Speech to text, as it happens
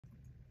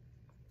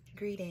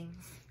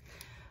Greetings.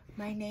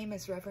 My name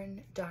is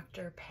Reverend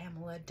Dr.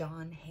 Pamela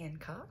Dawn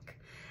Hancock,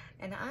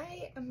 and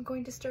I am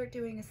going to start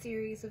doing a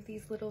series of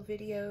these little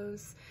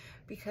videos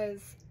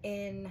because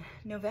in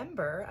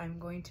November I'm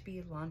going to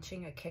be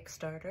launching a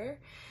Kickstarter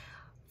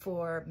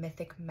for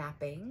Mythic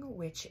mapping,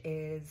 which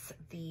is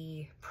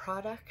the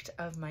product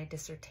of my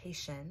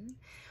dissertation,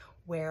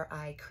 where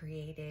I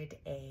created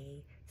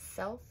a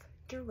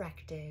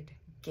self-directed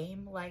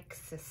game-like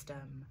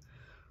system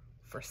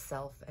for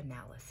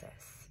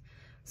self-analysis.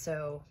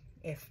 So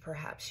if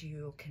perhaps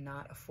you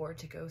cannot afford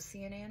to go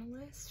see an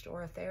analyst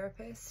or a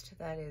therapist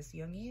that is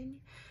Jungian,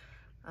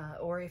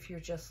 or if you're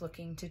just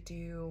looking to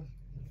do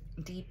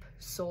deep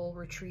soul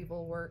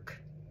retrieval work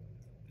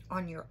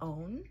on your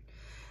own,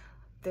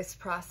 this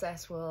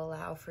process will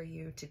allow for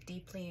you to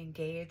deeply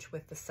engage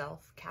with the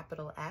self,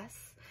 capital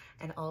S,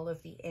 and all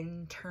of the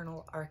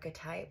internal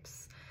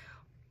archetypes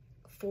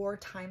 4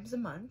 times a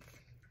month,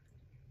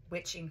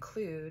 which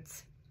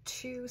includes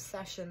 2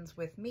 sessions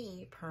with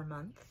me per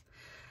month.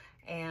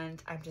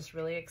 And I'm just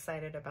really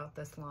excited about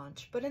this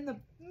launch. But in the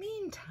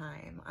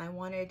meantime, I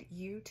wanted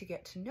you to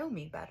get to know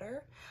me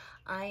better.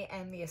 I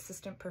am the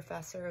assistant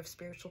professor of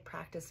spiritual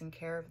practice and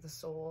care of the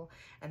soul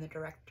and the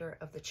director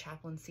of the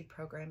chaplaincy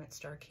program at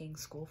Star King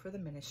School for the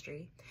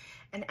Ministry.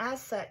 And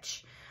as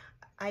such,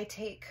 I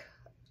take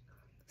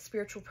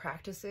spiritual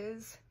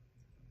practices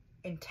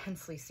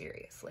intensely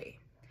seriously.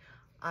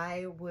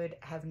 I would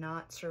have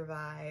not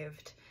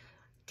survived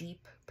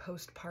deep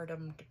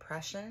postpartum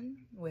depression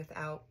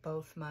without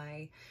both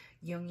my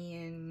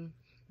Jungian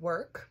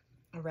work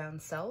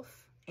around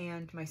self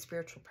and my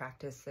spiritual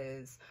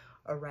practices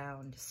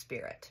around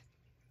spirit.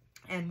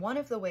 And one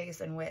of the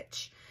ways in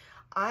which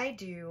I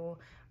do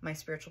my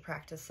spiritual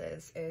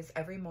practices is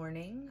every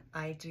morning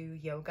I do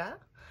yoga,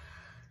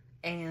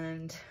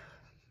 and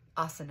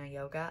asana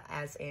yoga,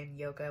 as in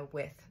yoga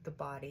with the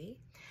body.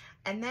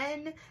 And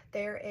then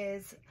there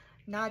is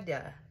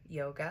nada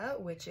yoga,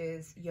 which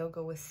is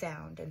yoga with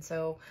sound. And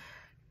so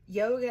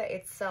yoga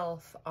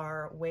itself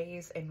are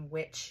ways in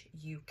which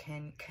you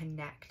can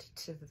connect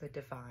to the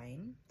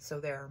divine. So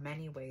there are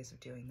many ways of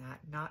doing that,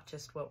 not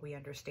just what we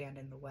understand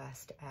in the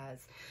West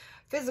as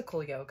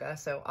physical yoga,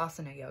 so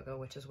asana yoga,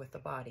 which is with the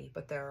body,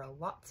 but there are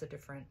lots of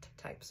different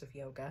types of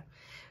yoga.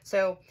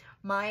 So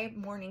my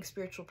morning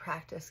spiritual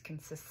practice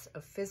consists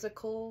of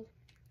physical,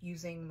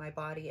 using my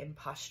body in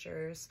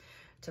postures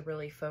to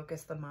really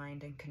focus the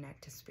mind and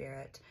connect to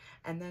spirit,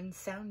 and then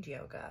sound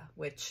yoga,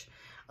 which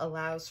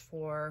allows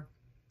for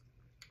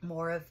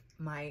more of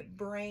my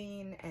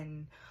brain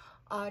and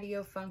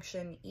audio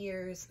function,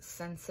 ears,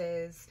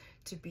 senses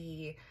to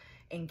be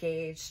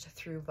engaged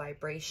through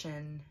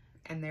vibration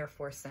and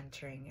therefore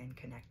centering and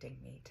connecting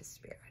me to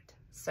spirit.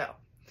 So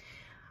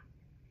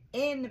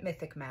in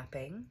Mythic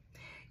mapping,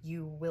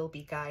 you will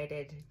be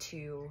guided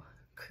to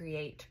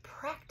create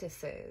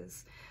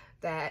practices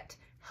that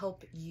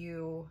help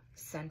you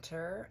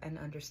center and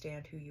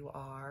understand who you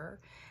are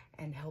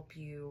and help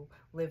you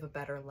live a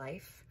better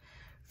life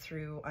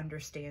through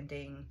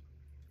understanding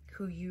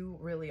who you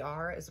really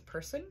are as a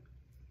person.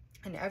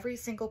 And every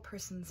single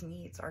person's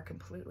needs are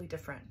completely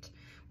different.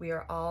 We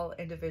are all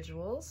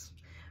individuals,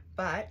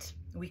 but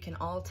we can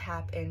all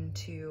tap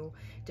into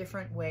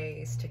different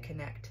ways to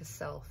connect to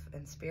self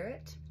and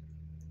spirit.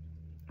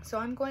 So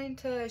I'm going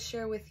to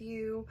share with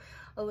you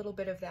a little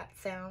bit of that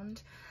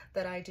sound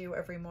that I do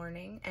every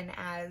morning. And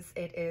as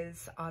it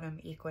is Autumn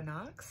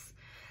Equinox,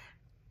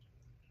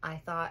 I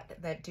thought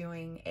that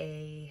doing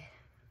a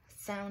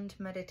sound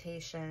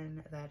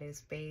meditation that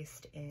is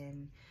based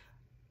in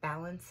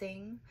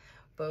balancing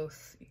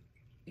both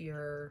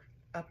your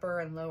upper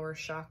and lower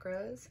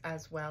chakras,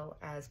 as well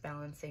as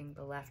balancing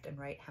the left and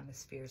right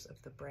hemispheres of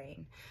the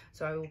brain.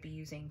 So I will be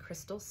using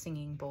crystal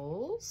singing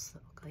bowls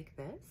that look like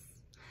this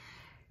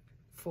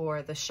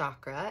for the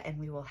chakra, and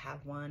we will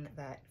have one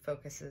that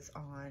focuses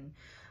on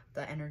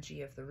the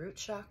energy of the root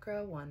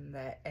chakra, one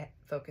that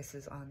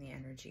focuses on the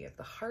energy of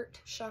the heart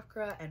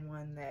chakra, and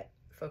one that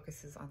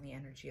focuses on the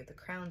energy of the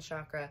crown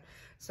chakra.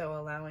 So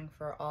allowing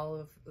for all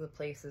of the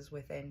places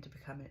within to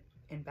become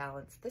in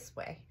balance this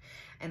way.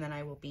 And then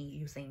I will be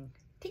using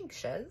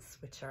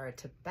tingshas, which are a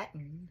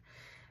Tibetan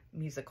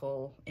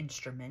musical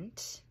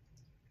instrument,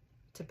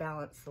 to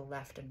balance the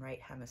left and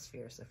right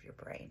hemispheres of your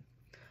brain.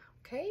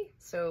 Okay,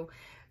 so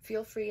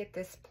feel free at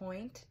this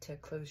point to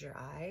close your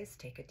eyes,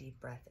 take a deep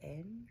breath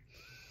in,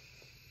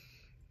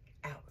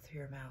 out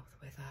through your mouth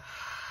with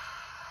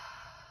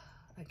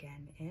a,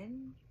 again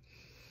in,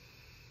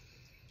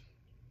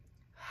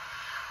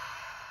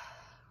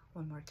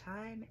 one more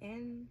time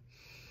in,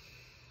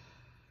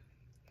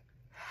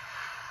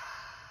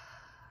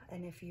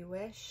 and if you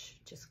wish,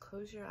 just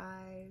close your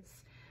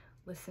eyes,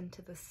 listen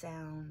to the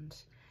sound,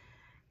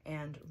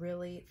 and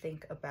really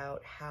think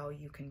about how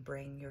you can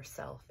bring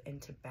yourself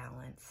into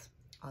balance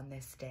on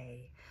this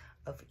day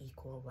of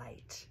equal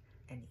light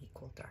and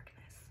equal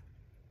darkness.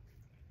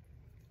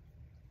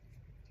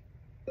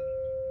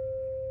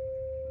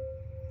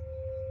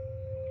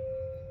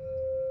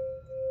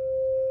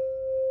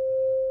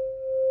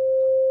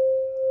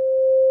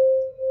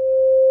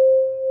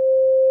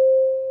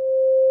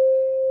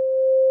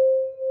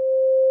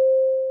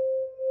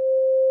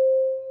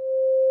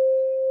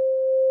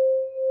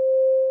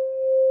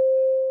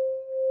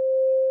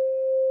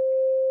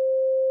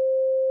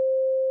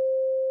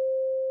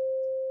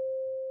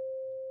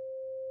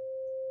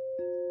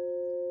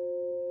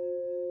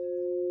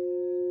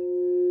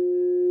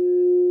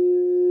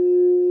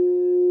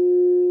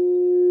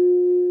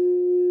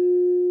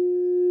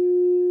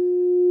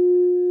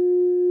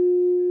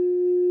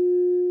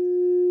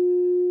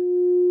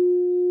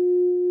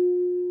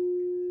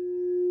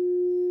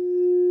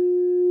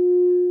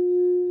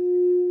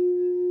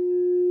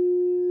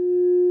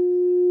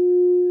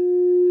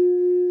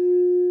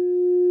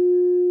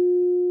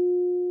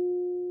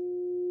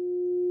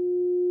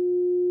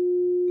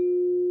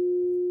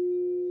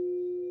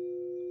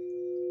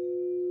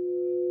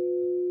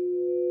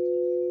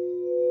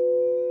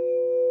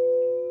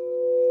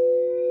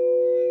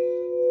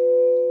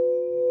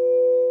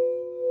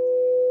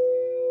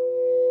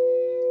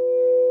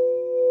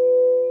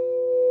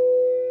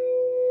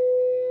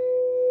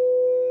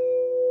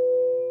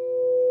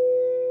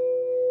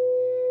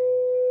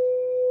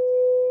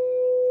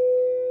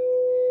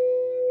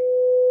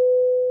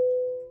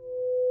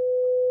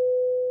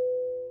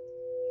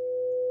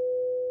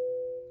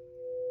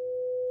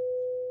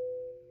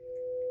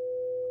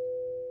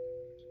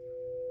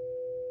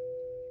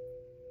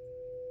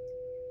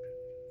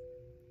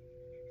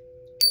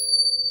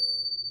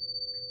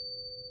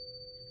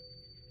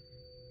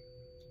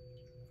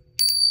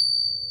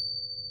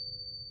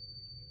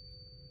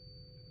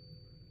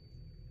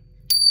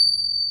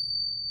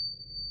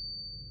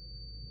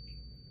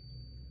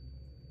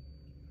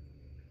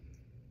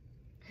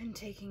 And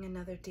taking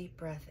another deep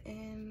breath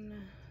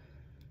in.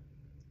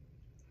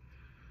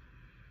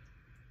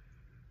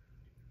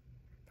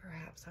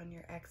 Perhaps on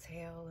your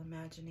exhale,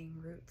 imagining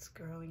roots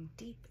growing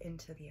deep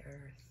into the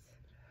earth.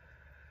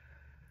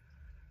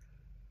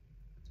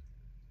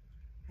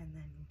 And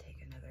then take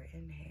another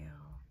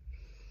inhale.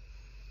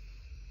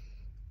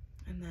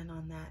 And then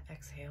on that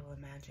exhale,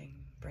 imagining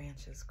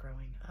branches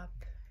growing up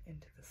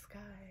into the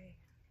sky.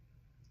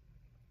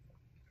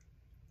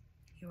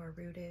 You are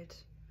rooted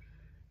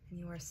and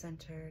you are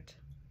centered,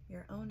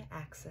 your own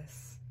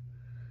axis,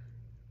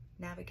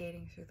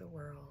 navigating through the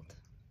world,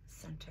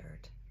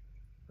 centered,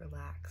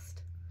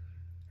 relaxed,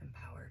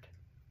 empowered.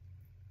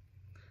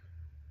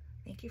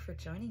 Thank you for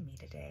joining me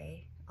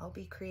today. I'll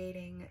be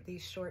creating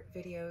these short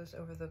videos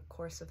over the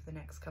course of the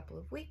next couple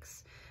of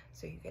weeks,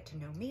 so you get to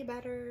know me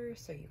better,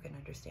 so you can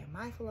understand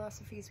my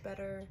philosophies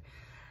better.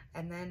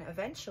 And then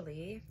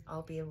eventually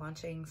I'll be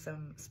launching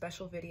some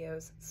special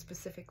videos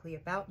specifically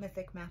about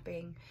mythic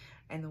mapping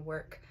and the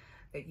work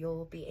that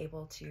you'll be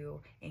able to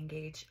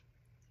engage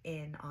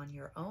in on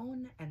your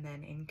own and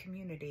then in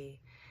community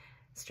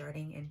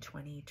starting in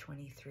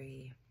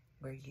 2023,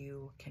 where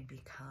you can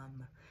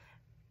become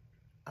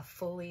a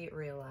fully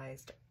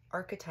realized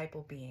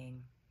archetypal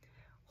being,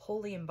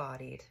 wholly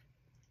embodied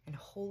and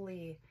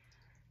wholly,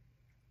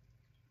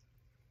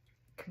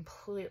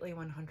 completely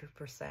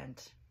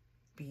 100%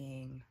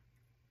 being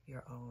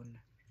your own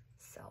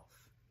self.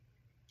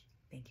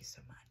 Thank you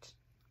so much.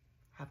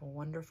 Have a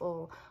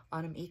wonderful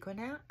autumn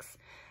equinox,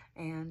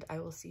 and I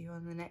will see you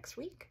in the next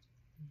week.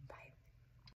 Bye.